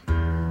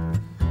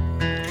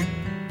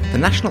The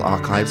National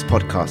Archives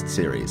podcast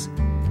series,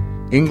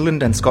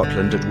 England and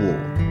Scotland at War,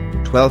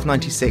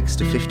 1296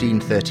 to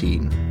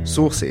 1513,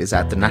 Sources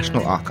at the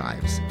National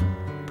Archives,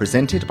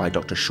 presented by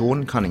Dr.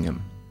 Sean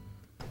Cunningham.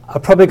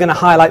 I'm probably going to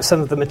highlight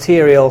some of the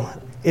material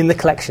in the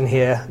collection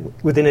here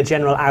within a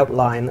general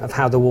outline of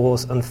how the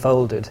wars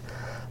unfolded.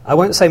 I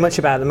won't say much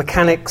about the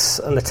mechanics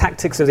and the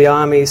tactics of the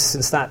armies,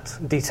 since that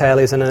detail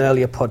is in an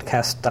earlier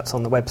podcast that's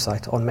on the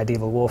website on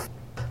medieval warfare.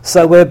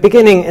 So we're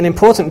beginning an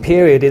important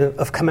period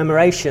of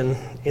commemoration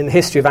in the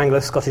history of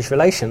Anglo-Scottish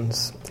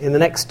relations. In the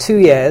next 2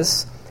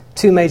 years,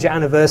 two major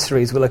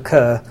anniversaries will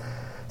occur.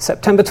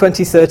 September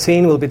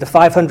 2013 will be the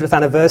 500th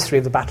anniversary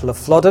of the Battle of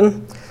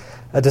Flodden,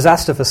 a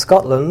disaster for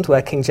Scotland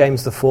where King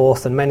James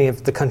IV and many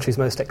of the country's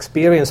most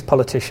experienced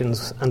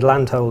politicians and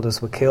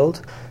landholders were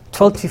killed.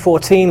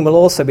 2014 will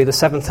also be the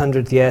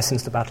 700th year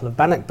since the Battle of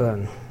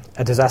Bannockburn,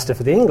 a disaster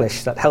for the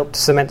English that helped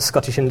cement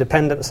Scottish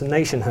independence and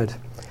nationhood.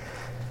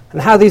 And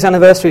how these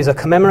anniversaries are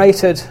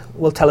commemorated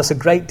will tell us a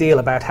great deal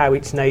about how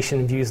each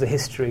nation views the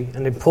history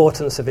and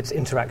importance of its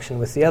interaction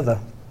with the other.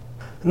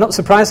 Not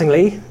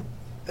surprisingly,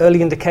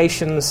 early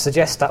indications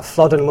suggest that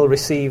Flodden will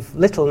receive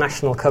little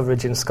national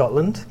coverage in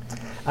Scotland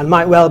and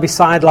might well be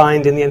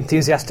sidelined in the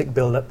enthusiastic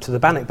build-up to the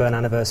Bannockburn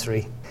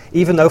anniversary,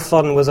 even though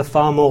Flodden was a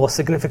far more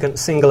significant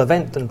single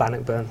event than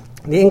Bannockburn.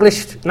 The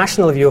English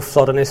national view of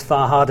Flodden is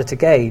far harder to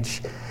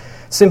gauge,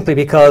 simply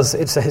because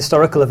it's a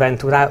historical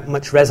event without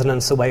much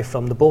resonance away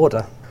from the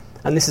border.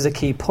 And this is a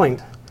key point.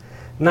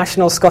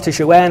 National Scottish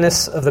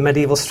awareness of the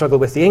medieval struggle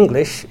with the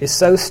English is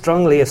so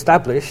strongly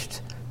established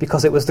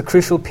because it was the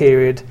crucial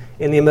period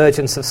in the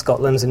emergence of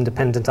Scotland's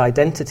independent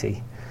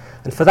identity.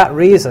 And for that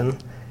reason,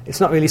 it's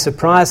not really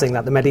surprising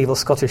that the medieval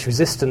Scottish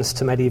resistance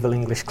to medieval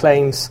English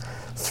claims,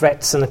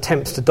 threats and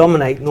attempts to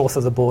dominate north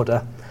of the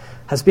border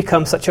has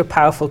become such a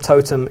powerful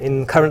totem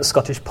in current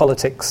Scottish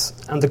politics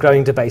and the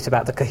growing debate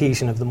about the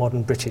cohesion of the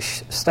modern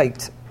British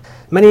state.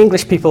 Many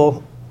English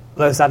people,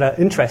 those that are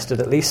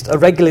interested at least, are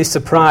regularly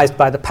surprised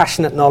by the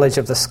passionate knowledge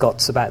of the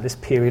Scots about this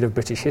period of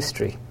British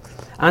history,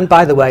 and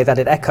by the way that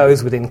it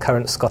echoes within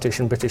current Scottish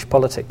and British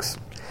politics.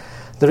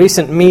 The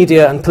recent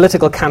media and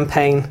political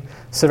campaign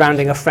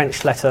surrounding a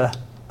French letter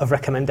of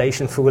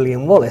recommendation for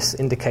William Wallace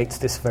indicates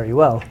this very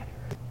well.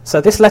 So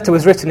this letter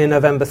was written in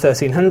November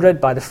 1300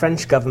 by the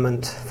French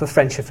government for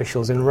French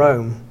officials in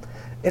Rome.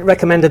 It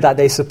recommended that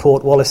they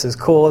support Wallace's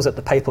cause at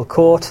the papal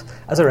court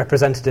as a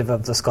representative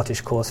of the Scottish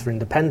cause for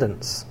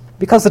independence.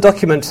 Because the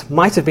document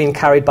might have been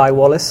carried by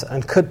Wallace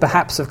and could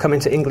perhaps have come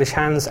into English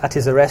hands at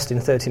his arrest in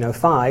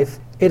 1305,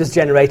 it has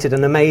generated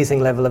an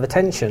amazing level of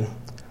attention,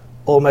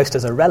 almost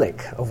as a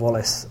relic of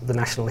Wallace, the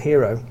national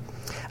hero.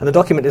 And the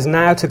document is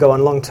now to go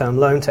on long-term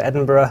loan to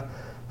Edinburgh,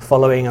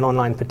 following an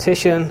online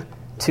petition,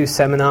 2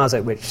 seminars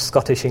at which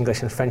Scottish,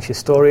 English and French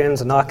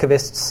historians and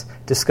archivists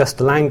discussed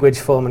the language,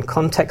 form and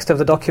context of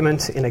the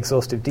document in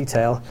exhaustive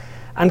detail,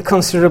 and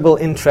considerable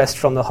interest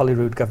from the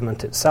Holyrood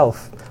government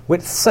itself.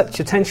 With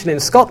such attention in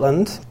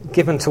Scotland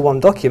given to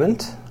one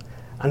document,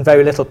 and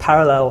very little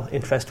parallel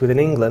interest within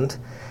England,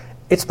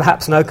 it's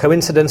perhaps no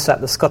coincidence that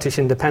the Scottish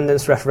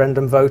independence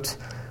referendum vote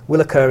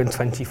will occur in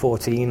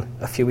 2014,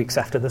 a few weeks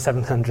after the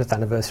 700th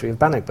anniversary of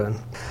Bannockburn.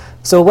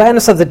 So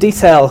awareness of the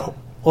detail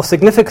or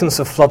significance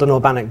of Flodden or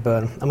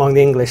Bannockburn among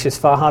the English is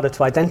far harder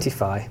to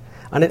identify,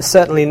 and it's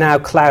certainly now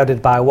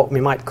clouded by what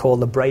we might call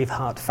the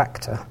Braveheart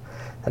factor.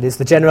 That is,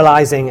 the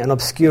generalising and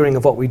obscuring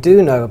of what we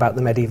do know about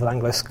the medieval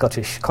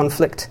Anglo-Scottish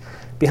conflict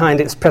behind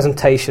its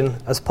presentation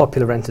as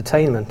popular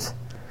entertainment.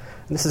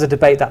 And this is a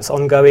debate that's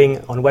ongoing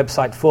on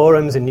website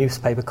forums, in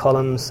newspaper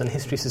columns and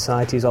history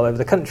societies all over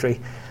the country,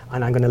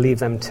 and I'm going to leave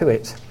them to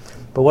it.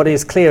 But what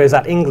is clear is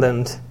that in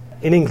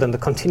England, the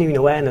continuing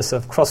awareness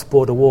of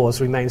cross-border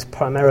wars remains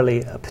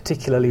primarily a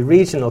particularly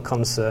regional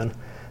concern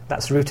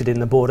that's rooted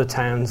in the border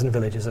towns and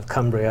villages of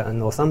Cumbria and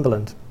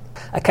Northumberland.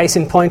 A case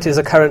in point is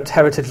a current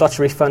Heritage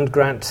Lottery Fund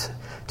grant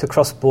to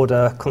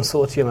cross-border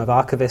consortium of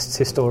archivists,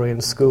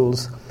 historians,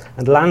 schools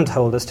and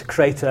landholders to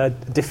create a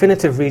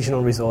definitive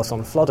regional resource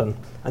on Flodden.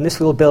 And this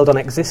will build on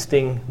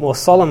existing, more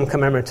solemn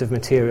commemorative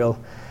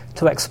material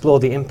to explore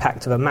the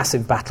impact of a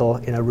massive battle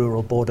in a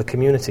rural border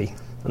community.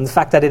 And the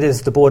fact that it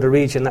is the border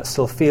region that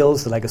still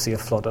feels the legacy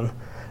of Flodden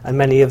and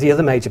many of the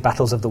other major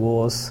battles of the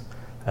wars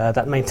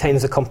that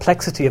maintains the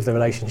complexity of the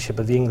relationship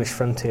of the English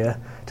frontier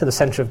to the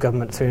centre of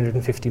government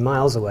 350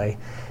 miles away.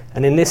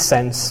 And in this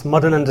sense,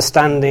 modern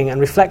understanding and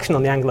reflection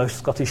on the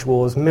Anglo-Scottish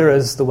Wars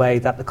mirrors the way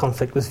that the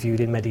conflict was viewed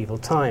in medieval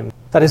times.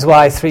 That is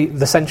why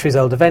the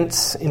centuries-old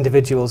events,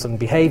 individuals and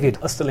behaviour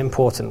are still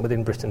important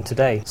within Britain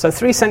today. So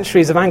 3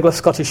 centuries of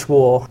Anglo-Scottish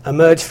war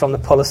emerged from the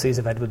policies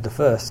of Edward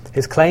I.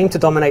 His claim to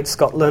dominate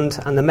Scotland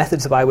and the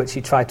methods by which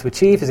he tried to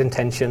achieve his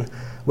intention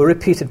were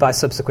repeated by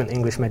subsequent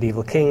English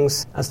medieval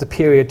kings, as the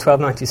period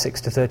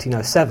 1296 to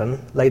 1307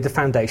 laid the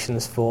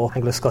foundations for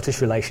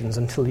Anglo-Scottish relations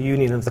until the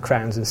union of the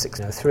crowns in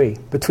 1603.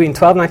 Between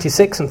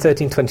 1296 and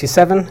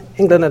 1327,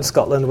 England and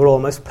Scotland were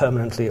almost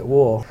permanently at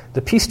war.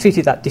 The peace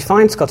treaty that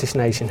defined Scottish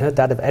nationhood,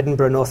 that of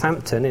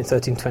Edinburgh-Northampton in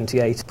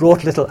 1328,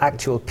 brought little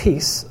actual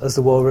peace, as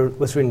the war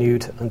was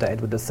renewed under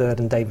Edward III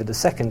and David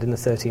II in the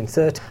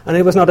 1330s, and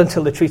it was not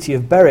until the Treaty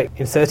of Berwick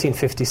in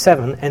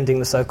 1357, ending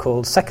the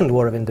so-called Second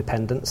War of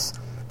Independence,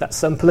 that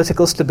some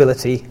political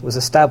stability was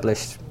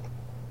established.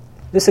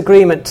 This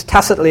agreement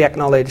tacitly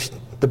acknowledged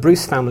the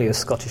Bruce family as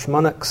Scottish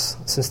monarchs,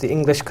 since the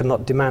English could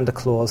not demand a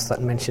clause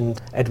that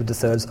mentioned Edward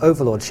III's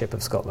overlordship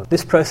of Scotland.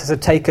 This process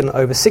had taken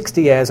over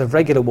 60 years of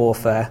regular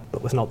warfare,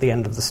 but was not the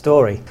end of the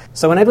story.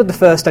 So when Edward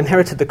I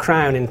inherited the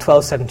crown in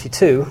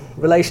 1272,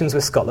 relations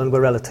with Scotland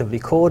were relatively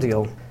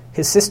cordial.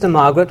 His sister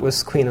Margaret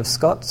was Queen of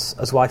Scots,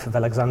 as wife of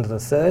Alexander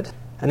III,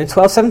 and in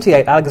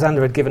 1278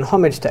 Alexander had given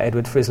homage to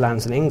Edward for his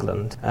lands in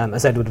England,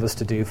 as Edward was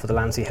to do for the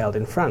lands he held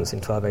in France in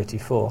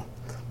 1284.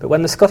 But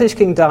when the Scottish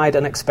king died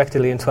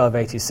unexpectedly in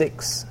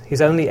 1286,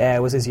 his only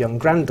heir was his young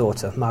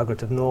granddaughter,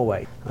 Margaret of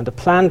Norway. And a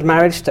planned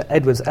marriage to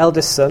Edward's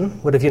eldest son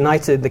would have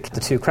united the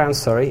two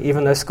crowns,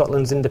 even though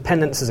Scotland's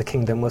independence as a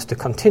kingdom was to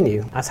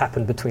continue, as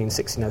happened between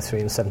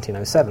 1603 and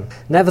 1707.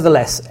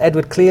 Nevertheless,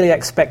 Edward clearly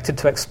expected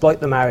to exploit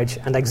the marriage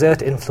and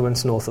exert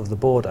influence north of the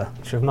border,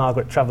 which of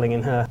Margaret travelling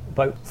in her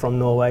boat from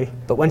Norway.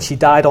 But when she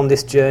died on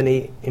this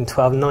journey in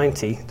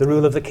 1290, the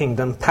rule of the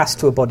kingdom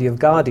passed to a body of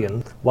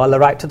guardians, while the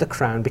right to the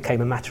crown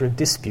became a matter of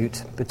dispute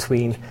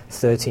between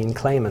 13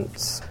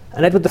 claimants.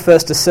 And Edward I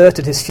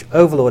asserted his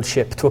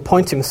overlordship to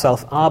appoint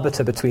himself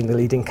arbiter between the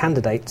leading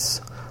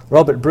candidates,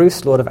 Robert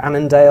Bruce, Lord of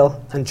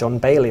Annandale, and John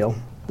Balliol.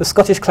 The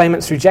Scottish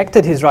claimants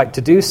rejected his right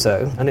to do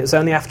so, and it was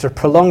only after a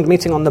prolonged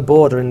meeting on the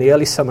border in the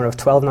early summer of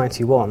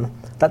 1291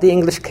 that the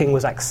English king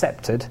was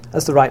accepted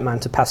as the right man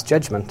to pass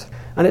judgment.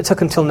 And it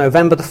took until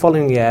November the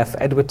following year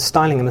for Edward,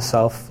 styling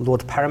himself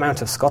Lord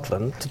Paramount of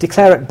Scotland, to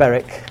declare at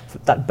Berwick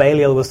that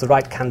Balliol was the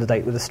right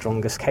candidate with the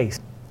strongest case.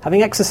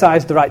 Having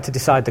exercised the right to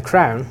decide the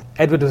crown,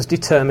 Edward was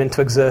determined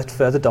to exert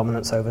further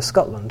dominance over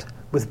Scotland,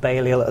 with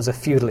Balliol as a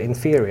feudal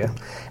inferior.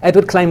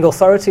 Edward claimed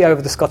authority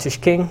over the Scottish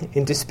king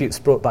in disputes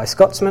brought by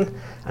Scotsmen,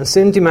 and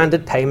soon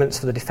demanded payments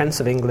for the defence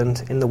of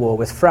England in the war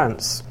with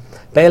France.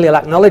 Balliol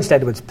acknowledged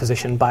Edward's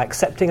position by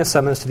accepting a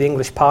summons to the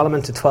English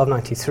Parliament in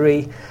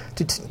 1293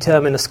 to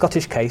determine a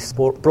Scottish case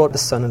brought the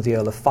son of the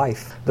Earl of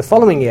Fife. The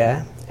following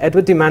year,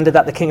 Edward demanded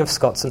that the King of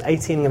Scots and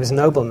 18 of his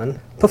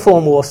noblemen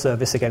perform war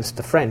service against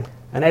the French,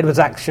 and Edward's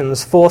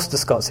actions forced the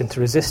Scots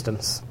into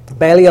resistance.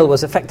 Balliol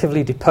was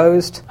effectively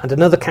deposed, and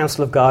another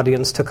council of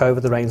guardians took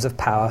over the reins of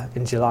power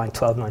in July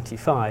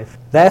 1295.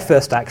 Their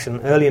first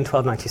action, early in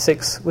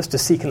 1296, was to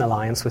seek an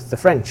alliance with the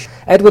French.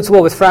 Edward's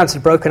war with France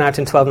had broken out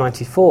in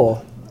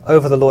 1294,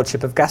 over the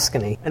lordship of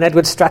Gascony, and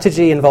Edward's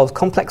strategy involved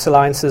complex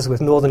alliances with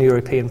northern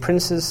European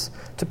princes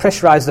to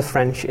pressurise the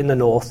French in the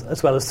north,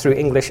 as well as through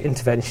English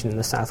intervention in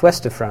the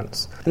southwest of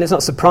France. And it's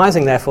not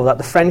surprising, therefore, that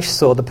the French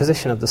saw the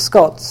position of the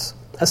Scots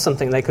as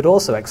something they could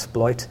also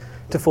exploit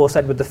to force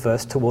Edward I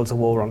towards a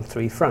war on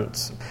three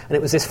fronts. And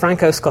it was this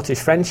Franco-Scottish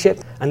friendship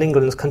and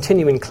England's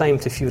continuing claim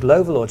to feudal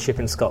overlordship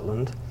in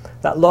Scotland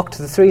that locked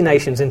the three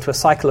nations into a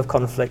cycle of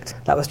conflict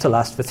that was to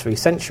last for 3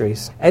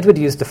 centuries. Edward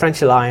used the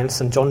French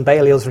alliance and John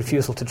Balliol's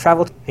refusal to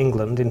travel to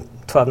England in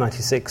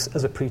 1296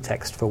 as a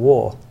pretext for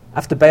war.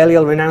 After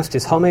Balliol renounced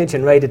his homage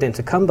and raided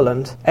into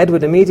Cumberland,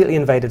 Edward immediately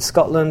invaded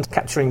Scotland,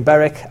 capturing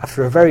Berwick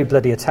after a very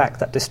bloody attack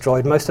that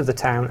destroyed most of the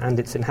town and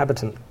its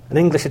inhabitants. An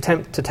English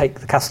attempt to take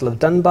the castle of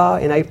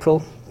Dunbar in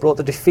April brought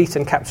the defeat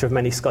and capture of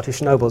many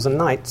Scottish nobles and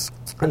knights,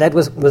 and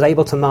Edward was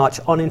able to march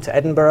on into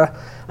Edinburgh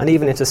and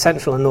even into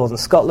central and northern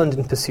Scotland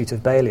in pursuit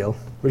of Balliol,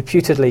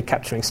 reputedly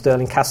capturing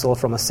Stirling Castle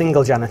from a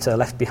single janitor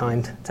left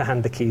behind to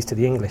hand the keys to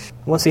the English.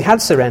 Once he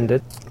had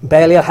surrendered,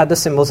 Balliol had the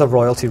symbols of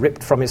royalty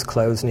ripped from his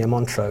clothes near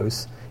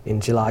Montrose in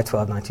July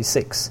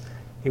 1296.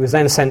 He was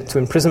then sent to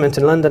imprisonment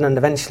in London and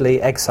eventually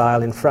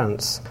exile in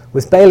France.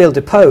 With Balliol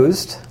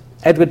deposed,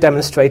 Edward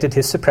demonstrated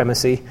his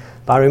supremacy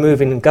by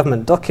removing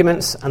government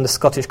documents and the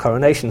Scottish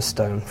coronation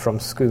stone from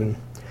Scone,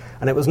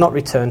 and it was not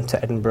returned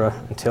to Edinburgh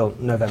until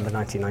November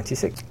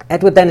 1996.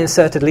 Edward then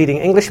inserted leading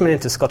Englishmen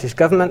into Scottish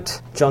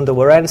government. John de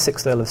Warenne,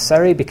 6th Earl of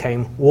Surrey,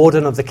 became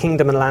Warden of the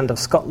Kingdom and Land of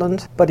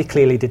Scotland, but he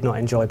clearly did not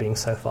enjoy being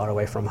so far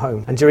away from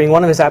home. And during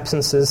one of his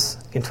absences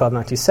in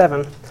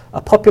 1297,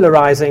 a popular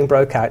rising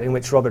broke out in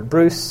which Robert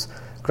Bruce,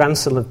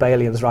 grandson of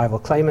Ballion's rival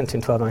claimant in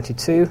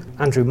 1292,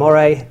 Andrew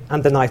Moray,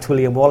 and the knight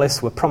William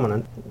Wallace were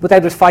prominent. With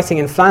Edward fighting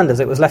in Flanders,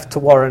 it was left to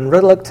Warenne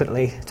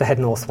reluctantly to head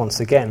north once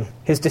again.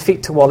 His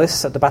defeat to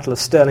Wallace at the Battle of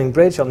Stirling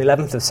Bridge on the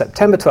 11th of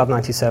September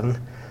 1297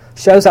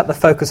 shows that the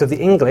focus of the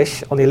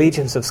English on the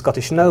allegiance of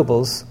Scottish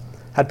nobles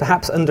had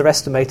perhaps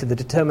underestimated the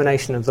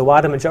determination of the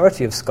wider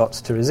majority of Scots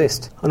to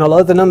resist. And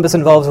although the numbers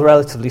involved were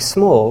relatively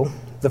small,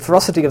 The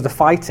ferocity of the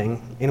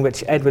fighting, in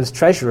which Edward's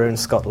treasurer in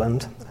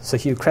Scotland, Sir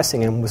Hugh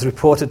Cressingham, was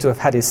reported to have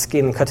had his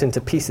skin cut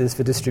into pieces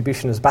for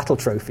distribution as battle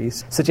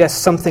trophies,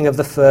 suggests something of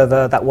the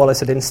fervour that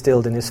Wallace had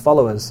instilled in his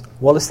followers.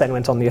 Wallace then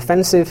went on the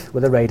offensive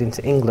with a raid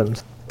into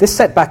England. This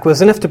setback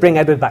was enough to bring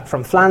Edward back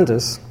from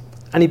Flanders,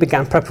 and he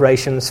began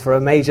preparations for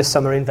a major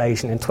summer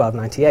invasion in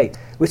 1298,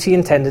 which he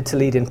intended to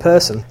lead in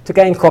person. To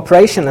gain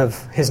cooperation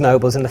of his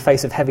nobles in the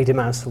face of heavy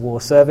demands for war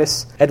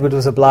service, Edward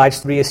was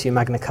obliged to reissue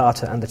Magna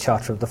Carta and the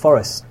Charter of the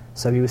Forest.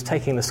 So he was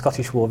taking the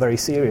Scottish War very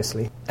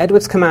seriously.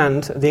 Edward's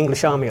command of the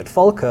English army at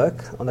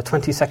Falkirk on the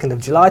 22nd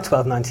of July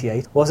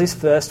 1298 was his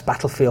first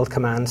battlefield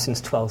command since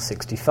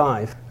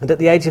 1265. And at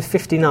the age of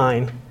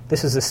 59,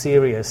 this was a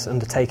serious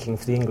undertaking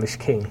for the English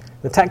king.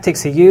 The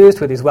tactics he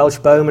used with his Welsh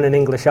bowmen and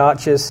English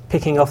archers,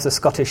 picking off the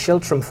Scottish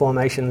schiltrom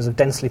formations of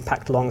densely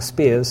packed long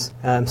spears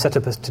set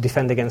up to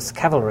defend against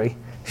cavalry,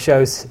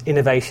 shows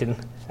innovation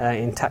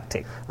in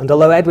tactics. And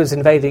although Edward's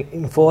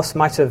invading force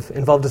might have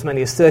involved as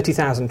many as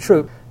 30,000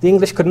 troops, the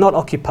English could not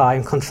occupy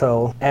and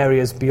control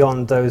areas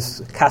beyond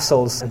those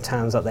castles and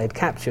towns that they'd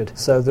captured.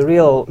 So the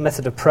real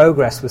method of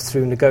progress was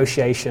through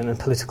negotiation and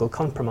political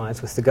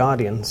compromise with the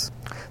Guardians.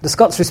 The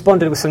Scots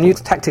responded with some new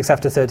tactics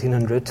after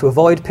 1300 to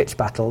avoid pitched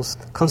battles,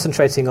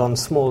 concentrating on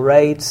small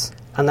raids,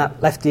 and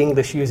that left the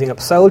English using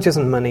up soldiers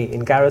and money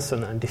in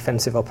garrison and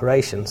defensive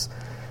operations.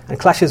 And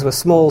clashes were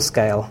small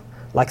scale,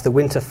 like the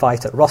winter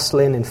fight at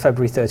Rosslyn in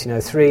February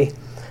 1303,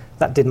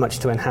 that did much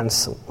to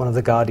enhance one of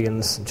the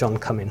Guardians, John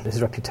Cummin,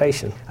 his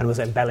reputation, and was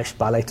embellished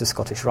by later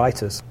Scottish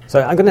writers.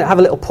 So I'm going to have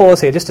a little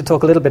pause here just to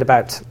talk a little bit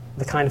about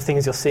the kind of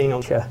things you're seeing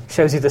on here.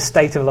 Shows you the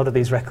state of a lot of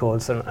these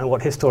records and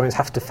what historians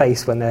have to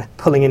face when they're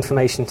pulling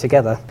information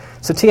together.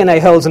 So TNA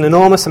holds an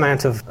enormous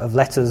amount of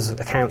letters,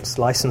 accounts,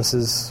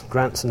 licenses,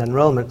 grants and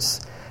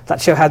enrolments that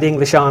show how the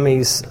English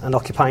armies and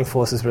occupying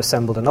forces were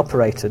assembled and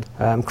operated.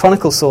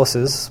 Chronicle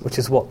sources, which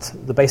is what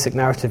the basic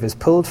narrative is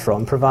pulled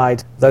from,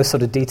 provide those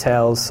sort of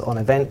details on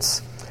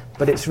events,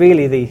 but it's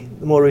really the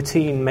more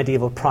routine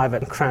medieval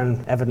private and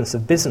crown evidence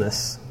of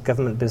business,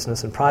 government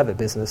business and private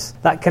business,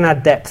 that can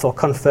add depth or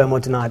confirm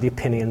or deny the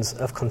opinions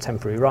of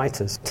contemporary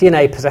writers.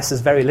 TNA possesses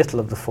very little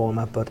of the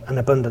former, but an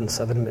abundance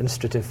of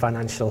administrative,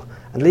 financial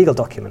and legal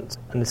documents,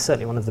 and is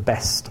certainly one of the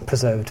best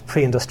preserved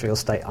pre-industrial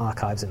state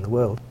archives in the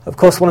world. Of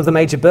course, one of the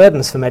major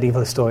burdens for medieval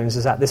historians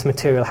is that this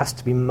material has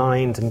to be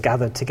mined and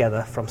gathered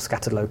together from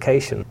scattered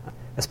location,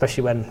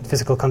 especially when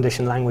physical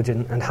condition, language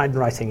and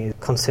handwriting is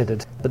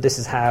considered. But this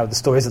is how the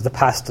stories of the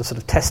past are sort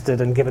of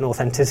tested and given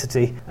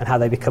authenticity, and how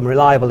they become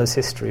reliable as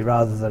history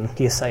rather than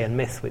hearsay and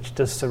myth, which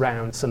does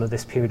surround some of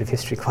this period of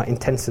history quite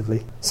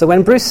intensively. So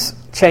when Bruce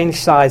changed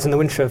sides in the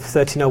winter of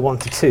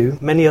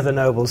 1301-2, many other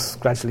nobles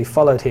gradually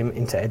followed him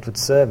into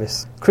Edward's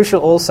service.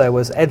 Crucial also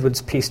was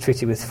Edward's peace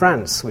treaty with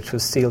France, which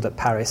was sealed at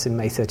Paris in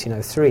May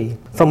 1303,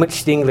 from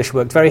which the English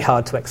worked very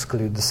hard to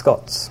exclude the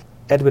Scots.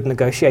 Edward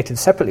negotiated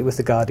separately with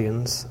the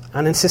Guardians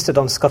and insisted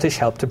on Scottish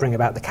help to bring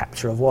about the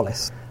capture of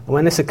Wallace. And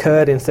when this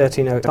occurred in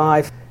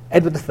 1305,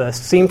 Edward I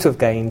seemed to have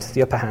gained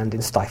the upper hand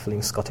in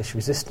stifling Scottish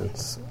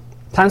resistance.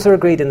 Plans were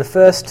agreed in the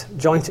first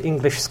joint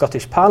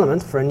English-Scottish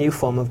Parliament for a new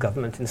form of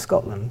government in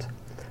Scotland,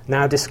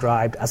 now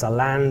described as a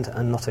land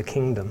and not a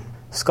kingdom.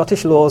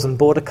 Scottish laws and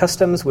border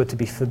customs were to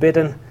be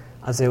forbidden,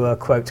 as they were,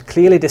 quote,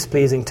 clearly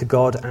displeasing to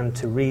God and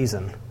to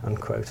reason,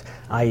 unquote,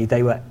 i.e.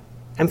 they were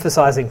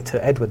emphasising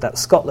to Edward that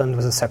Scotland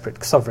was a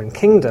separate sovereign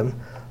kingdom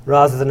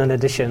rather than an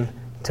addition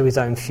to his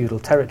own feudal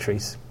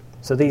territories.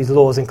 So these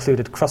laws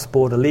included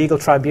cross-border legal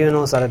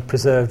tribunals that had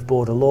preserved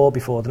border law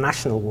before the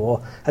National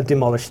War had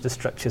demolished the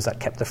structures that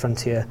kept the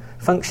frontier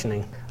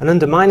functioning. And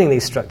undermining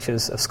these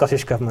structures of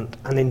Scottish government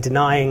and in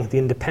denying the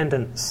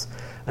independence,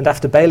 and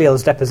after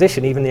Balliol's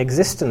deposition, even the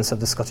existence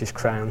of the Scottish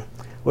crown,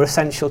 were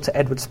essential to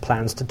Edward's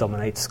plans to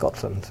dominate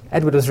Scotland.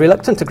 Edward was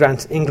reluctant to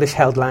grant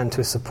English-held land to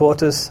his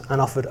supporters and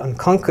offered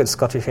unconquered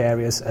Scottish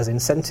areas as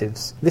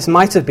incentives. This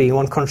might have been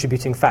one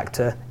contributing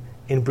factor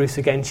in Bruce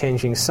again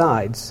changing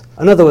sides.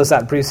 Another was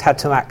that Bruce had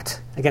to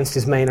act against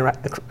his main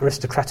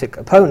aristocratic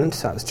opponent,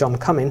 that was John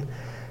Cummin,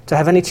 to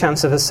have any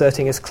chance of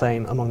asserting his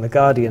claim among the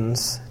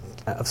Guardians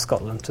of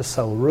Scotland to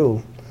sole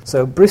rule.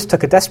 So Bruce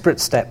took a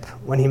desperate step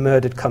when he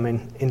murdered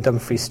Cummin in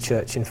Dumfries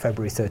Church in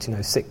February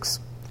 1306.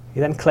 He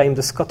then claimed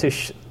the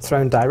Scottish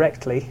throne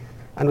directly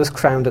and was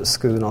crowned at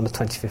Scone on the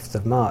 25th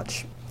of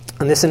March.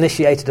 And this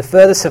initiated a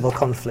further civil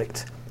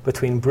conflict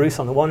between Bruce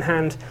on the one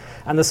hand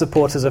and the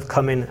supporters of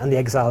Cummin and the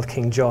exiled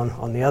King John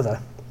on the other.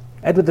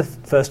 Edward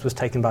I was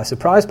taken by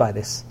surprise by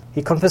this.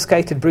 He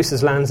confiscated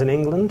Bruce's lands in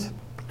England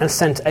and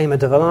sent Aymer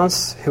de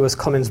Valence, who was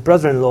Cummin's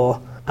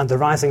brother-in-law and the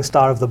rising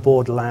star of the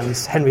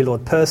borderlands, Henry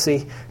Lord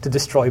Percy, to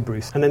destroy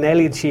Bruce, and they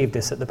nearly achieved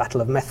this at the Battle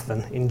of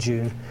Methven in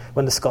June,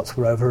 when the Scots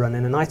were overrun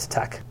in a night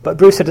attack. But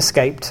Bruce had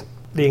escaped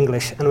the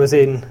English and was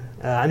and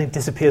it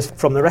disappears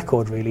from the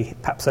record really,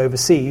 perhaps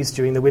overseas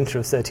during the winter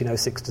of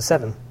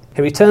 1306-7.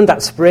 He returned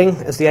that spring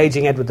as the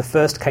ageing Edward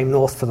I came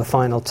north for the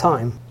final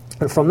time,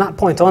 and from that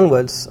point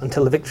onwards,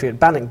 until the victory at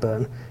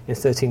Bannockburn in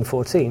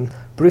 1314,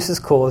 Bruce's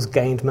cause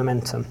gained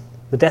momentum.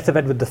 The death of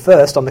Edward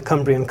I on the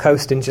Cumbrian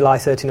coast in July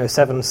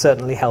 1307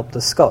 certainly helped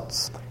the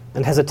Scots.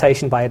 and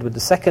hesitation by Edward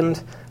II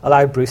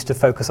allowed Bruce to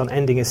focus on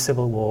ending his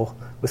civil war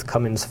with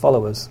Comyn's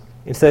followers.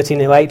 In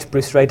 1308,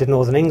 Bruce raided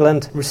northern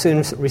England and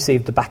soon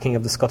received the backing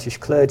of the Scottish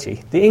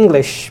clergy. The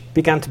English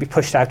began to be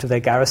pushed out of their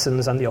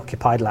garrisons and the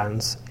occupied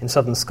lands in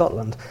southern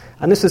Scotland,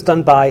 and this was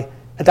done by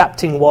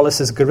adapting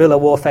Wallace's guerrilla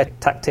warfare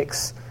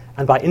tactics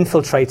and by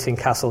infiltrating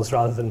castles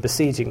rather than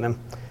besieging them,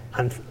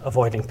 and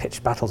avoiding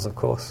pitched battles, of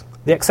course.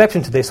 The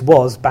exception to this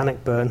was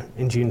Bannockburn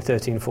in June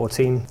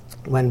 1314,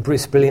 when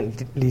Bruce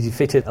brilliantly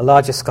defeated a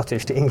larger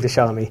Scottish to English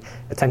army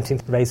attempting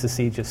to raise the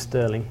siege of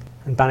Stirling.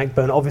 And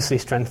Bannockburn obviously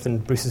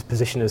strengthened Bruce's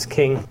position as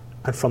king,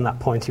 and from that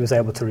point he was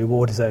able to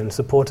reward his own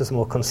supporters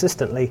more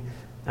consistently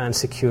and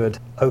secured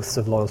oaths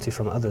of loyalty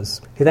from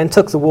others. He then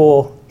took the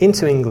war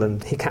into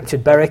England. He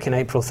captured Berwick in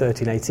April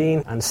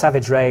 1318 and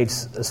savage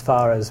raids as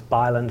far as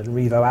Byland and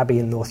Revo Abbey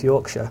in North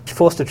Yorkshire, which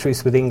forced a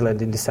truce with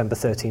England in December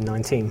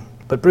 1319.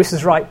 But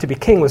Bruce's right to be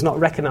king was not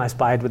recognised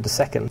by Edward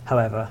II,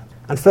 however,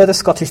 and further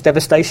Scottish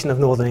devastation of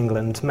northern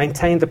England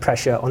maintained the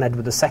pressure on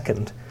Edward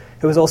II,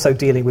 who was also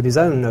dealing with his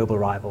own noble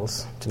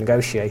rivals, to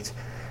negotiate.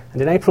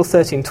 And in April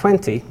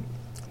 1320,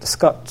 the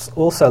Scots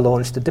also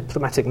launched a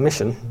diplomatic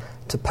mission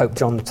to Pope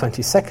John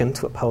XXII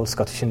to uphold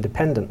Scottish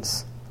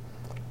independence.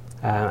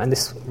 And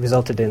this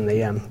resulted in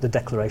the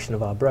Declaration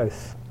of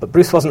Arbroath. But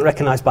Bruce wasn't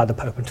recognised by the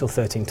Pope until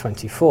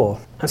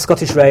 1324, and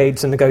Scottish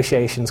raids and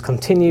negotiations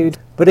continued,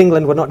 but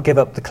England would not give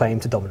up the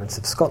claim to dominance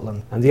of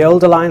Scotland. And the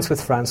old alliance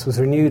with France was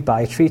renewed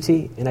by a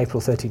treaty in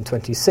April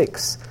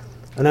 1326,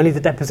 and only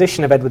the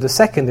deposition of Edward II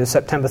in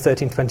September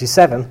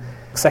 1327,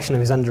 accession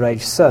of his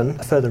underage son,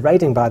 a further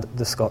raiding by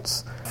the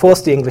Scots,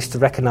 forced the English to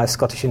recognise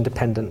Scottish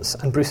independence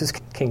and Bruce's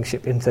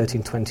kingship in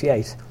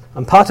 1328.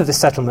 And part of this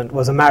settlement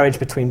was a marriage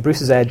between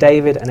Bruce's heir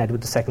David and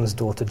Edward II's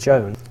daughter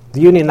Joan.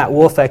 The union that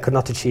warfare could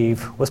not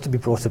achieve was to be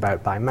brought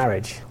about by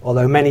marriage,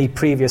 although many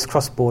previous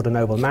cross-border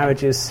noble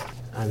marriages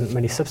and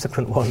many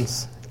subsequent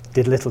ones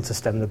did little to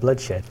stem the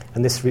bloodshed.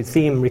 And this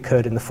theme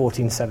recurred in the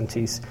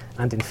 1470s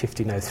and in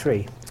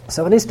 1503.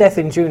 So on his death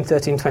in June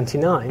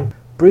 1329,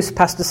 Bruce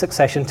passed the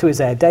succession to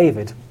his heir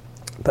David,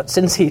 but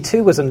since he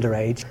too was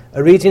underage,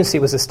 a regency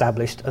was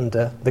established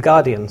under the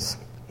Guardians.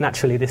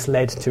 Naturally, this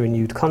led to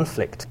renewed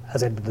conflict,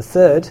 as Edward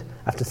III,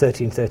 after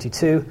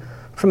 1332,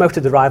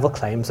 promoted the rival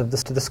claims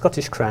to the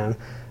Scottish crown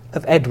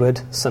of Edward,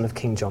 son of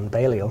King John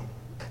Balliol.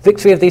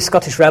 Victory of these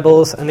Scottish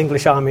rebels and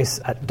English armies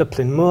at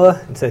Duplin Moor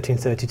in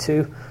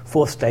 1332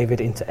 forced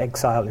David into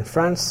exile in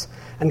France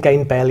and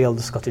gained Balliol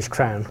the Scottish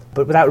crown.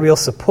 But without real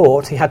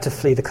support, he had to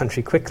flee the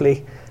country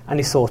quickly, and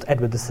he sought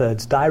Edward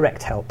III's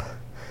direct help.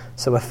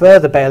 So a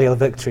further Balliol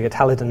victory at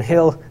Halidon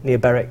Hill near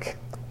Berwick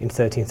in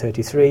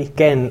 1333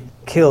 again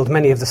killed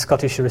many of the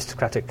Scottish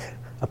aristocratic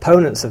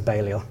opponents of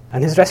Balliol,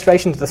 and his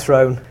restoration to the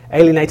throne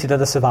alienated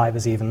other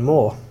survivors even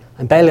more.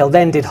 And Balliol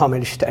then did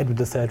homage to Edward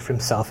III for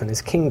himself and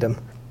his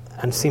kingdom,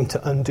 and seemed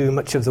to undo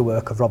much of the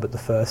work of Robert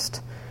I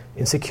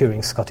in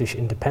securing Scottish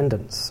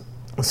independence.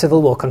 The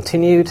civil war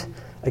continued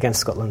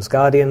against Scotland's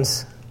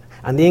guardians,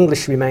 and the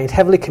English remained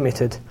heavily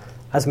committed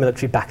as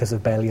military backers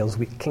of Balliol's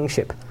weak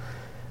kingship.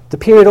 The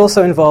period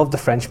also involved the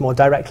French more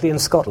directly in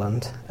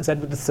Scotland, as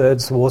Edward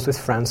III's wars with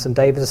France and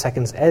David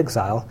II's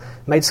exile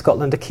made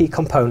Scotland a key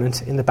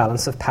component in the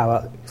balance of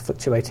power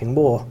fluctuating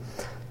war.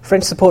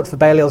 French support for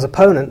Balliol's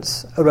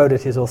opponents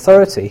eroded his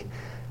authority,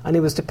 and he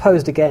was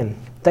deposed again.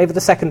 David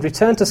II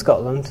returned to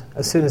Scotland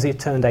as soon as he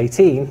turned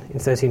 18 in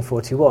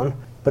 1341,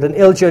 but an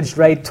ill-judged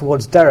raid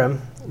towards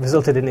Durham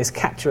resulted in his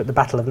capture at the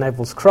Battle of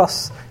Neville's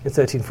Cross in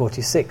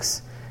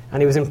 1346,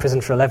 and he was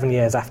imprisoned for 11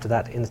 years after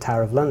that in the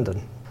Tower of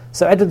London.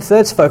 So Edward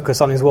III's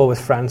focus on his war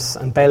with France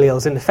and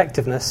Balliol's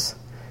ineffectiveness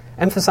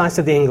emphasised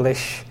to the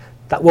English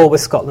that war with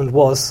Scotland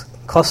was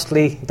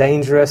costly,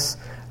 dangerous,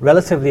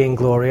 relatively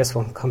inglorious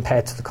when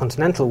compared to the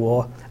Continental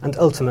War, and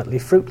ultimately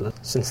fruitless,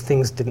 since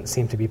things didn't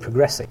seem to be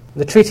progressing.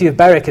 The Treaty of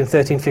Berwick in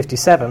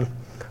 1357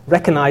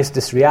 recognised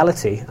this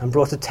reality and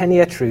brought a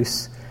 10-year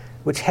truce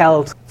which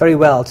held very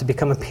well to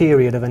become a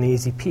period of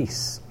uneasy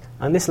peace.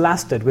 And this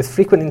lasted with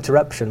frequent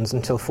interruptions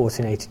until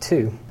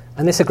 1482.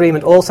 And this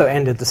agreement also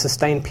ended the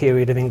sustained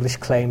period of English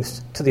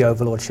claims to the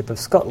overlordship of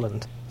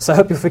Scotland. So I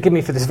hope you'll forgive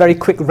me for this very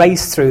quick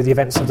race through the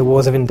events of the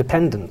Wars of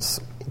Independence,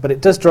 but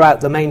it does draw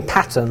out the main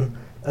pattern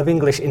of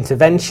English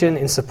intervention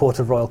in support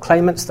of royal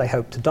claimants they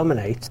hoped to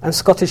dominate, and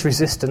Scottish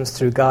resistance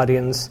through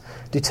guardians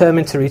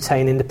determined to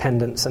retain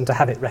independence and to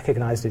have it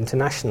recognised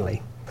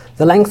internationally.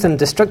 The length and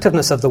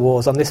destructiveness of the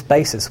wars on this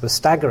basis was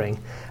staggering,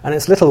 and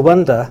it's little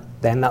wonder,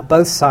 then, that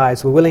both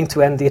sides were willing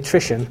to end the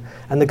attrition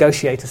and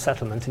negotiate a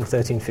settlement in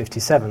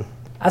 1357.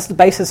 As the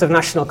basis of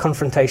national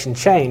confrontation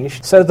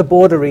changed, so the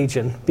border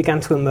region began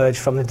to emerge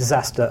from the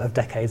disaster of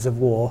decades of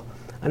war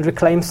and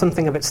reclaim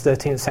something of its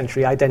 13th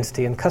century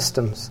identity and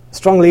customs.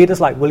 Strong leaders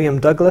like William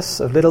Douglas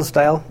of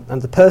Liddesdale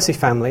and the Percy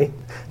family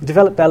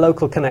developed their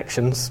local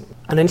connections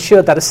and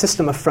ensured that a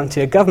system of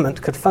frontier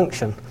government could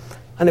function.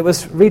 And it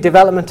was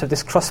redevelopment of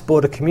this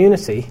cross-border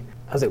community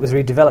as it was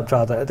redeveloped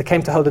rather, they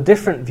came to hold a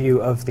different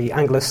view of the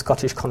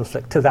Anglo-Scottish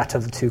conflict to that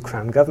of the two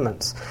crown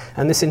governments.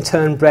 And this in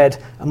turn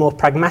bred a more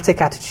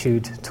pragmatic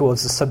attitude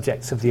towards the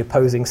subjects of the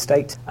opposing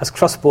state, as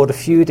cross-border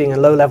feuding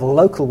and low-level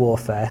local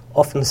warfare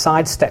often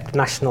sidestepped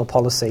national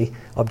policy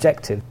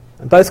objectives.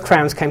 And both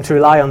crowns came to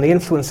rely on the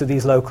influence of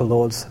these local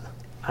lords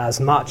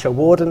as marcher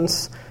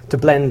wardens to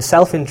blend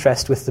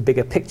self-interest with the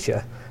bigger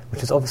picture,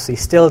 which is obviously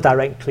still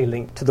directly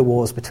linked to the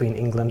wars between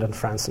England and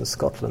France and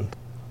Scotland.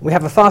 We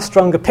have a far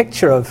stronger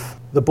picture of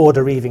the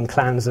border-reaving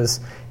clans as,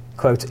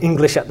 quote,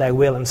 English at their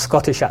will and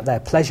Scottish at their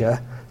pleasure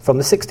from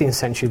the 16th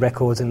century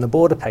records in the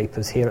border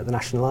papers here at the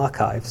National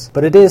Archives.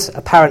 But it is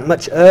apparent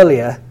much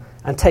earlier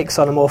and takes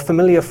on a more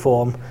familiar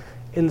form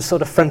in the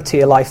sort of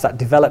frontier life that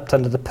developed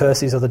under the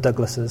Percys or the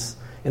Douglases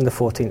in the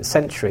 14th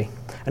century.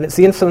 And it's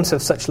the influence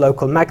of such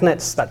local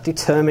magnates that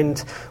determined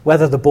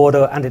whether the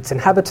border and its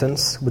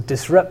inhabitants would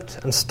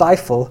disrupt and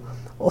stifle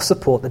or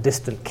support the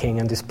distant king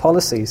and his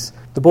policies.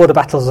 The border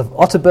battles of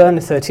Otterburn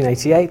in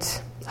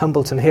 1388,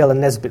 Humbleton Hill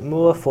and Nesbit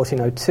Moor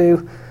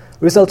 1402,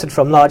 resulted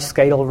from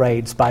large-scale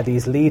raids by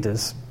these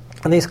leaders.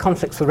 And these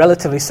conflicts were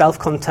relatively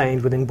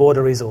self-contained within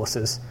border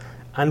resources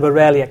and were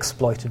rarely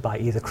exploited by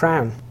either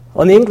crown.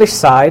 On the English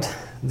side,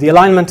 the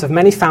alignment of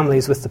many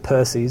families with the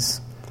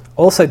Percys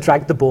also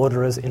dragged the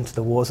borderers into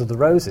the Wars of the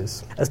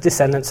Roses, as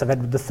descendants of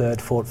Edward III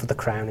fought for the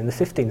crown in the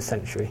 15th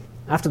century.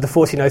 After the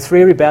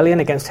 1403 rebellion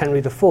against Henry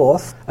IV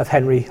of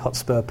Henry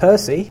Hotspur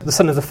Percy, the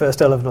son of the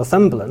first Earl of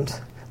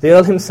Northumberland, the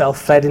Earl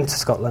himself fled into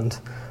Scotland,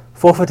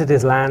 forfeited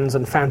his lands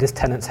and found his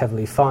tenants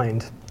heavily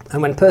fined.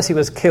 And when Percy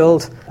was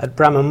killed at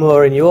Bramham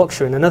Moor in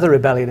Yorkshire in another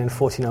rebellion in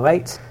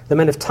 1408, the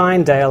men of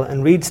Tynedale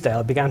and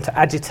Redesdale began to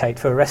agitate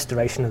for a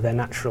restoration of their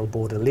natural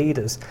border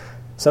leaders.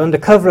 So under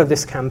cover of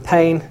this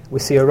campaign, we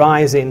see a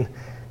rise in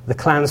the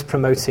clans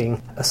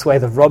promoting a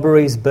swathe of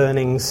robberies,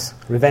 burnings,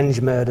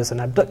 revenge murders and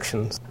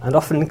abductions, and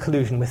often in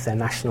collusion with their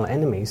national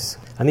enemies.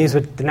 And these were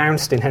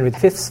denounced in Henry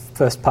V's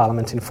first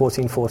Parliament in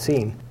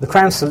 1414. The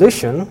Crown's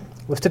solution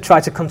was to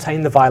try to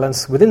contain the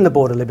violence within the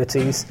border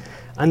liberties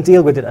and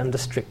deal with it under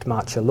strict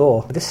marcher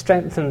law. This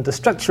strengthened the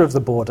structure of the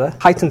border,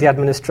 heightened the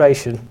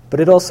administration, but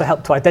it also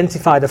helped to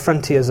identify the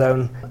frontier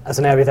zone as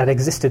an area that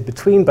existed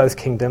between both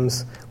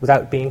kingdoms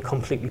without being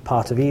completely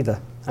part of either.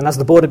 And as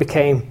the border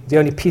became the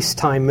only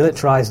peacetime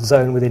militarised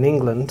zone within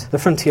England, the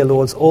frontier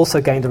lords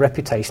also gained a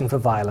reputation for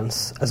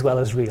violence as well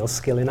as real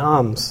skill in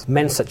arms.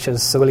 Men such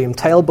as Sir William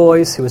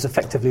Talboys, who was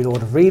effectively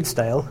Lord of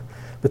Redesdale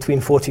between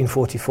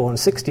 1444 and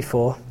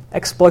 64,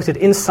 exploited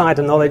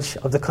insider knowledge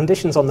of the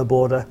conditions on the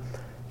border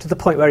to the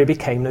point where he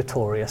became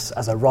notorious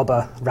as a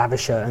robber,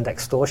 ravisher and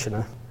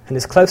extortioner. And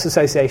his close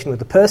association with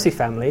the Percy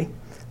family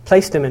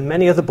placed him and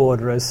many other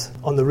borderers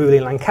on the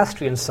ruling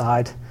Lancastrian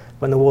side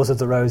when the Wars of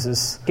the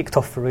Roses kicked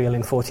off for real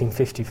in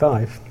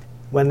 1455.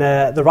 When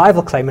the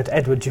rival claimant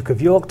Edward, Duke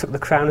of York, took the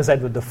crown as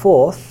Edward IV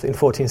in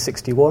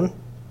 1461,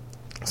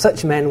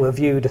 such men were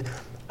viewed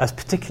as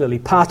particularly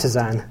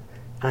partisan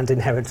and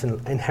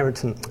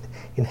inherently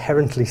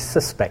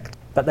suspect.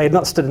 But they had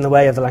not stood in the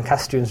way of the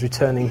Lancastrians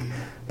returning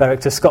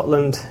Berwick to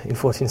Scotland in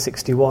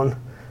 1461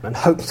 and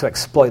hoped to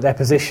exploit their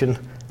position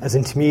as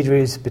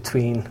intermediaries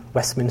between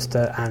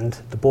Westminster and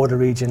the border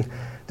region.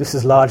 This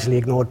was largely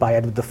ignored by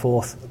Edward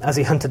IV as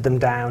he hunted them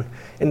down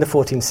in the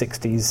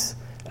 1460s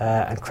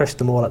and crushed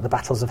them all at the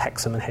battles of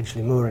Hexham and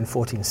Hedgeley Moor in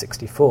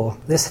 1464.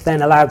 This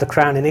then allowed the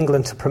Crown in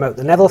England to promote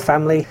the Neville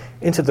family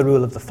into the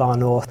rule of the far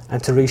north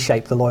and to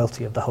reshape the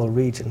loyalty of the whole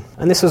region.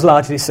 And this was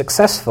largely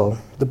successful.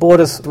 The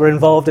borders were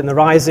involved in the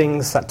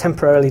risings that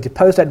temporarily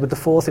deposed Edward IV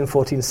in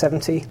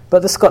 1470,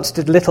 but the Scots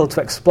did little to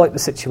exploit the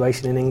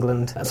situation in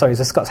England.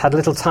 The Scots had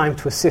little time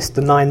to assist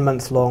the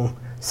 9-month-long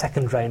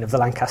second reign of the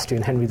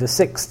Lancastrian Henry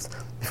VI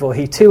before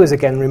he too was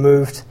again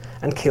removed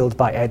and killed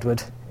by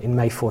Edward in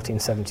May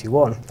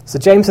 1471. So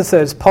James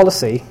III's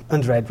policy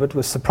under Edward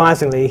was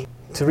surprisingly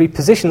to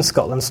reposition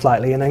Scotland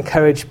slightly and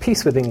encourage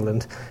peace with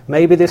England.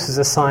 Maybe this was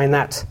a sign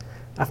that,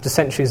 after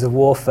centuries of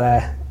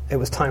warfare, it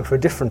was time for a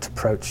different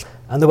approach.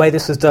 And the way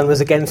this was done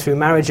was again through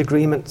marriage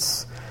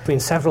agreements between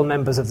several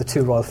members of the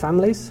two royal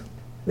families.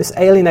 This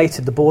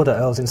alienated the border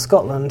earls in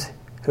Scotland,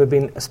 who had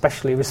been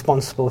especially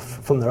responsible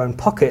from their own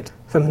pocket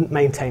for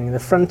maintaining the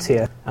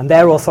frontier, and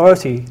their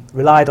authority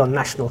relied on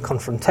national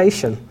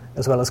confrontation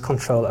as well as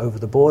control over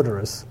the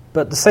borderers.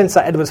 But the sense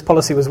that Edward's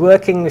policy was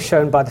working was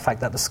shown by the fact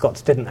that the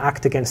Scots didn't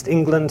act against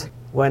England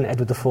when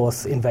Edward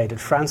IV invaded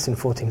France in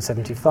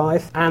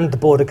 1475, and the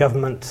border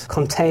government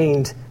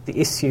contained the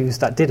issues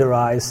that did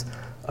arise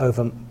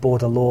over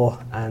border law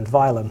and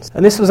violence.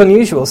 And this was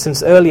unusual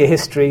since earlier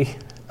history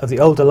of the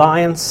old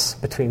alliance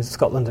between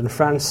Scotland and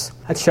France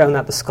had shown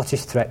that the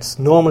Scottish threats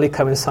normally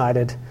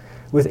coincided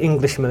with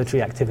English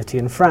military activity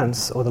in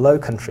France or the Low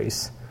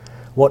Countries.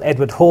 What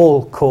Edward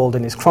Hall called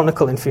in his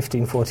chronicle in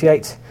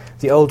 1548,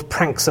 the old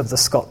pranks of the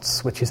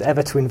Scots, which is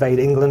ever to invade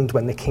England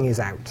when the king is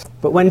out.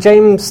 But when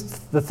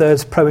James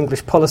III's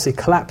pro-English policy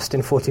collapsed in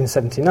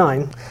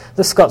 1479,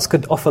 the Scots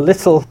could offer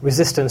little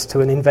resistance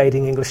to an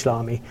invading English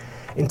army,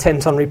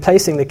 intent on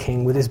replacing the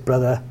king with his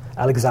brother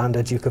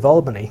Alexander, Duke of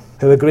Albany,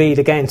 who agreed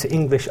again to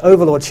English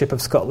overlordship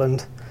of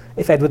Scotland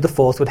if Edward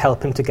IV would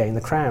help him to gain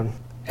the crown.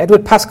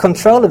 Edward passed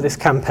control of this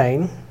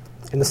campaign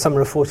in the summer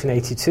of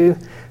 1482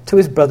 to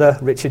his brother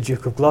Richard,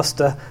 Duke of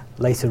Gloucester,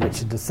 later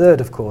Richard III,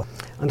 of course.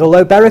 And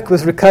although Berwick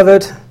was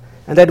recovered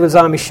and Edward's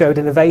army showed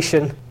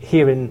innovation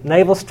here in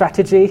naval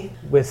strategy,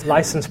 with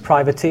licensed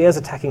privateers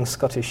attacking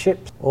Scottish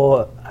ships,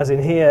 or as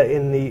in here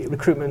in the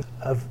recruitment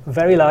of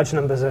very large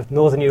numbers of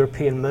northern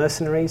European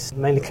mercenaries,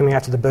 mainly coming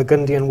out of the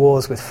Burgundian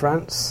Wars with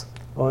France,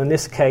 or in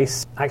this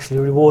case actually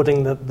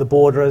rewarding the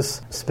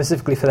borderers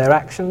specifically for their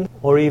action,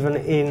 or even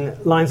in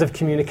lines of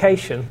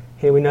communication.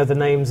 Here we know the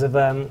names of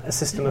a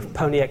system of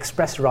pony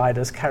express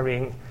riders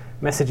carrying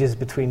messages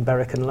between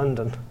Berwick and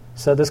London.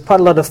 So there's quite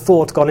a lot of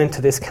thought gone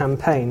into this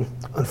campaign.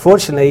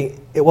 Unfortunately,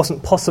 it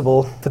wasn't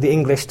possible for the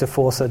English to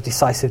force a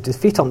decisive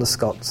defeat on the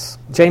Scots.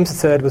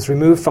 James III was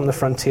removed from the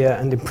frontier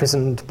and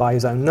imprisoned by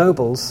his own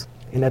nobles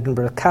in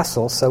Edinburgh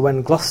Castle, so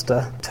when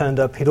Gloucester turned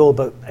up, he'd all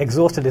but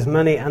exhausted his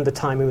money and the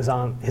time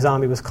his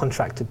army was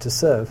contracted to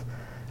serve.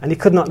 And he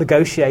could not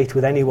negotiate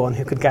with anyone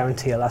who could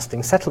guarantee a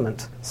lasting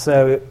settlement.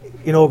 So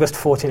in August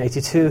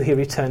 1482, he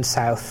returned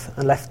south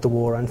and left the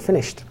war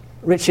unfinished.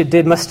 Richard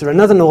did muster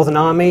another northern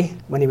army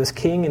when he was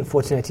king in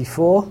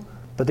 1484,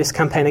 but this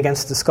campaign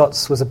against the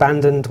Scots was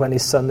abandoned when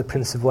his son, the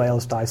Prince of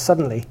Wales, died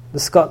suddenly. The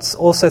Scots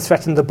also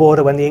threatened the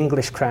border when the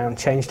English crown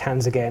changed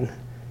hands again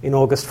in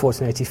August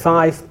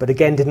 1485, but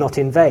again did not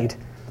invade.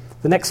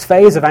 The next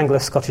phase of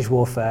Anglo-Scottish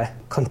warfare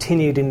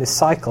continued in this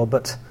cycle,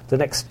 but the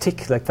next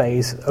particular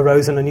phase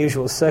arose in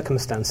unusual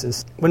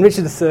circumstances. When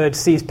Richard III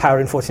seized power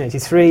in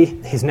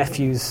 1483, his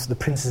nephews, the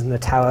princes in the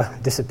Tower,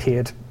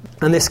 disappeared,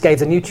 and this gave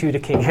the new Tudor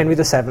king, Henry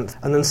VII,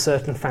 an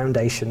uncertain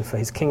foundation for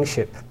his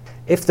kingship.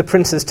 If the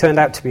princes turned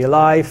out to be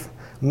alive,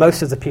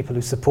 most of the people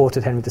who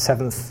supported Henry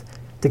VII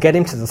to get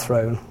him to the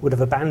throne would have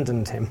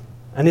abandoned him.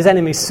 And his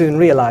enemies soon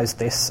realised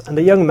this, and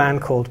a young man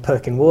called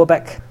Perkin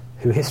Warbeck,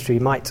 who history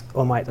might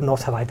or might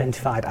not have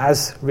identified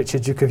as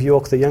Richard, Duke of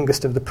York, the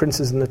youngest of the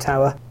princes in the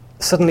Tower,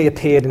 suddenly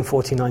appeared in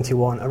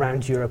 1491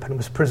 around Europe and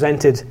was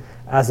presented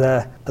as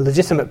a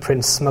legitimate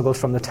prince smuggled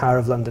from the Tower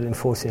of London in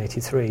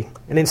 1483.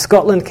 And in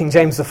Scotland, King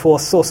James IV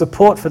saw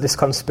support for this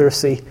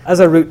conspiracy as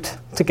a route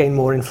to gain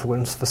more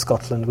influence for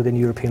Scotland within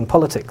European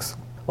politics.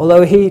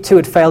 Although he too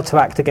had failed to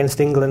act against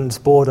England's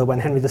border when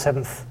Henry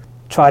VII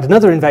tried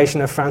another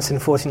invasion of France in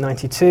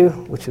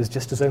 1492, which was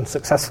just as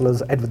unsuccessful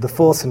as Edward IV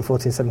in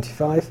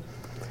 1475,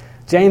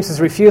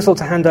 James's refusal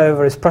to hand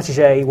over his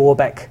protégé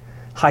Warbeck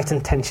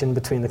heightened tension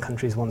between the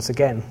countries once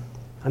again.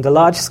 And a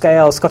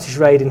large-scale Scottish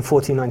raid in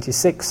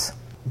 1496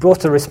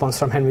 brought a response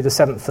from Henry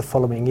VII the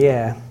following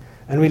year.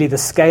 And really the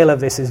scale of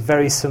this is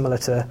very similar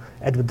to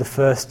Edward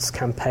I's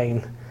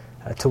campaign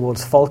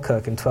towards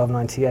Falkirk in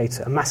 1298.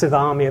 A massive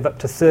army of up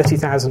to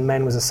 30,000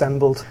 men was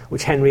assembled,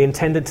 which Henry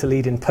intended to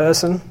lead in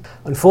person.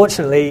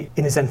 Unfortunately,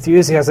 in his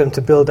enthusiasm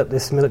to build up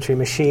this military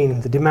machine,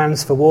 the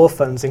demands for war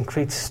funds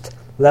increased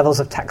levels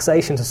of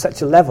taxation to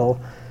such a level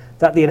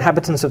that the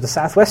inhabitants of the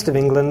southwest of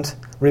England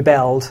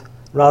rebelled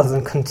rather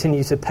than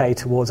continue to pay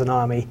towards an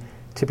army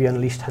to be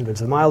unleashed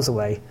hundreds of miles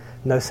away.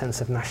 No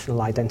sense of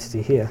national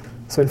identity here.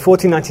 So in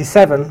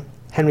 1497,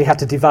 Henry had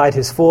to divide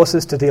his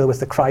forces to deal with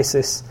the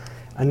crisis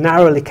and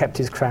narrowly kept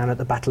his crown at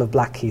the Battle of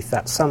Blackheath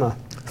that summer.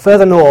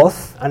 Further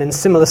north, and in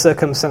similar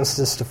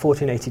circumstances to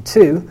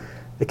 1482,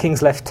 the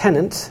King's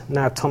lieutenant,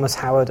 now Thomas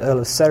Howard, Earl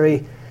of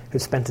Surrey,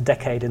 who'd spent a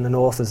decade in the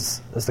north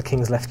as the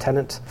King's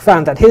lieutenant,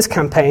 found that his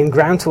campaign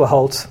ground to a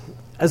halt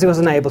as he was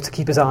unable to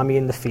keep his army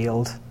in the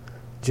field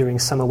during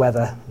summer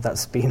weather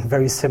that's been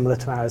very similar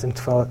to ours in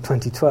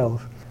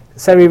 2012.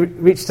 Surrey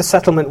reached a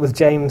settlement with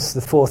James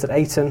IV at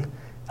Ayton,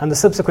 and the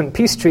subsequent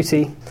peace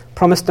treaty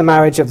promised the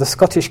marriage of the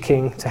Scottish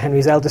king to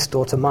Henry's eldest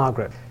daughter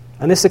Margaret,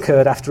 and this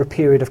occurred after a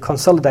period of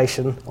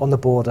consolidation on the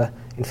border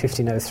in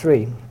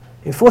 1503.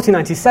 In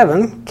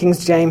 1497, King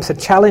James had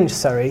challenged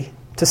Surrey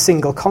to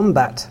single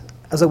combat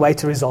as a way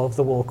to resolve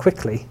the war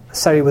quickly.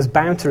 Surrey was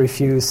bound to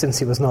refuse since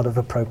he was not of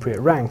appropriate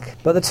rank,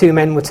 but the two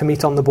men were to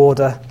meet on the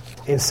border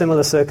in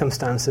similar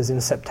circumstances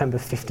in September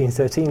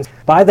 1513.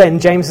 By then,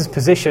 James's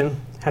position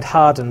had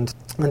hardened,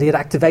 and he had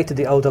activated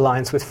the old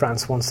alliance with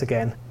France once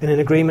again in an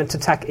agreement to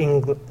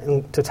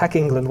attack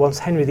England once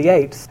Henry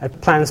VIII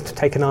had plans to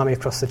take an army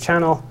across the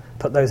Channel,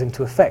 put those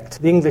into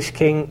effect. The English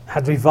king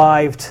had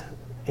revived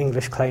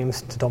English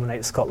claims to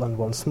dominate Scotland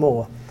once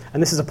more,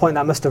 and this is a point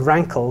that must have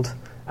rankled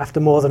after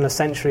more than a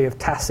century of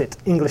tacit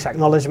English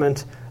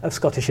acknowledgement of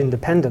Scottish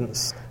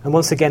independence. And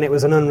once again it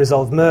was an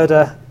unresolved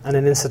murder and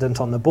an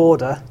incident on the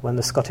border when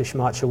the Scottish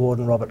Marcher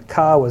Warden Robert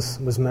Carr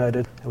was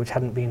murdered, which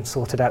hadn't been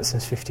sorted out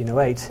since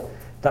 1508.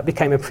 That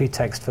became a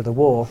pretext for the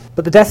war.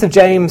 But the death of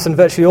James and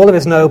virtually all of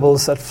his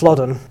nobles at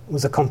Flodden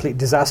was a complete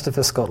disaster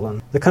for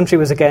Scotland. The country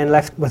was again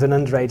left with an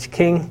underage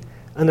king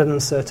and an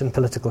uncertain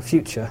political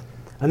future.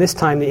 And this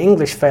time the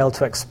English failed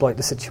to exploit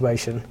the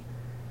situation,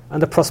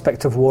 and the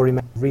prospect of war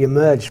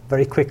re-emerged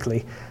very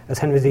quickly as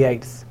Henry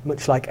VIII,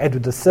 much like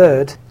Edward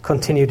III,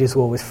 continued his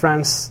war with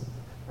France,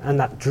 and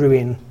that drew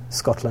in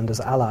Scotland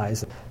as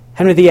allies.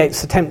 Henry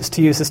VIII's attempts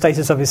to use the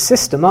status of his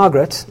sister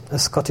Margaret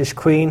as Scottish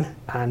Queen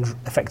and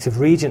effective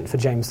regent for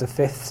James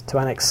V to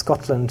annex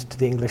Scotland to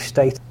the English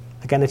state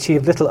again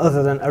achieved little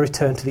other than a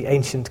return to the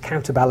ancient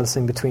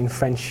counterbalancing between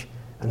French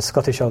and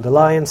Scottish Old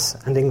Alliance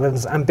and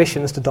England's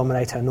ambitions to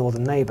dominate her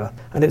northern neighbour.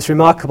 And it's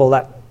remarkable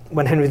that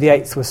when Henry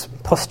VIII was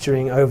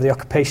posturing over the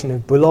occupation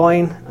of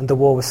Boulogne and the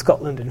war with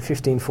Scotland in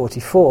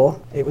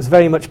 1544, it was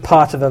very much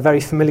part of a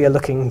very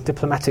familiar-looking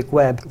diplomatic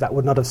web that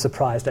would not have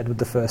surprised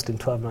Edward I in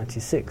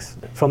 1296.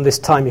 From this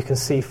time, you can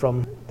see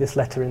from this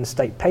letter in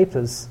State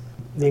Papers,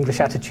 the English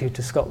attitude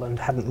to Scotland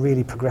hadn't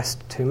really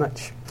progressed too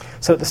much.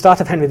 So at the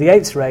start of Henry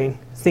VIII's reign,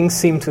 things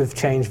seem to have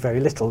changed very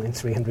little in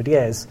 300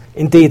 years.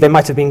 Indeed, they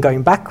might have been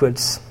going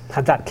backwards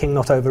had that king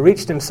not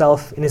overreached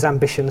himself in his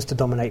ambitions to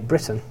dominate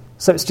Britain.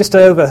 So it's just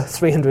over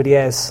 300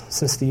 years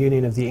since the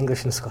union of the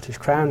English and Scottish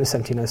Crown in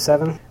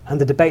 1707,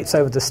 and the debates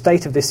over the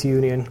state of this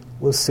union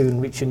will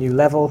soon reach a new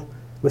level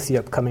with the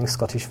upcoming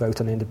Scottish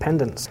vote on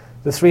independence.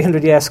 The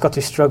 300-year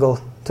Scottish struggle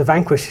to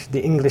vanquish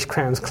the English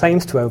Crown's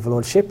claims to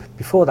overlordship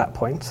before that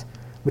point,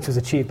 which was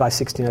achieved by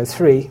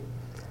 1603,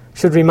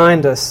 should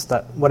remind us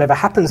that whatever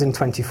happens in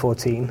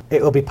 2014,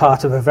 it will be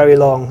part of a very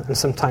long and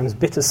sometimes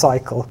bitter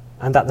cycle,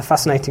 and that the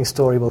fascinating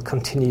story will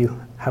continue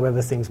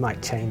however things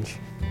might change.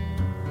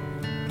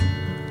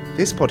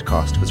 This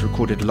podcast was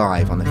recorded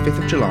live on the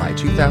 5th of July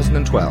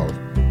 2012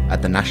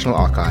 at the National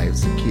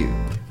Archives, Kew.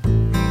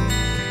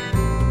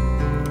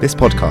 This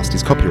podcast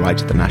is copyright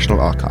to the National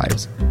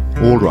Archives.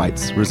 All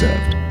rights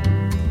reserved.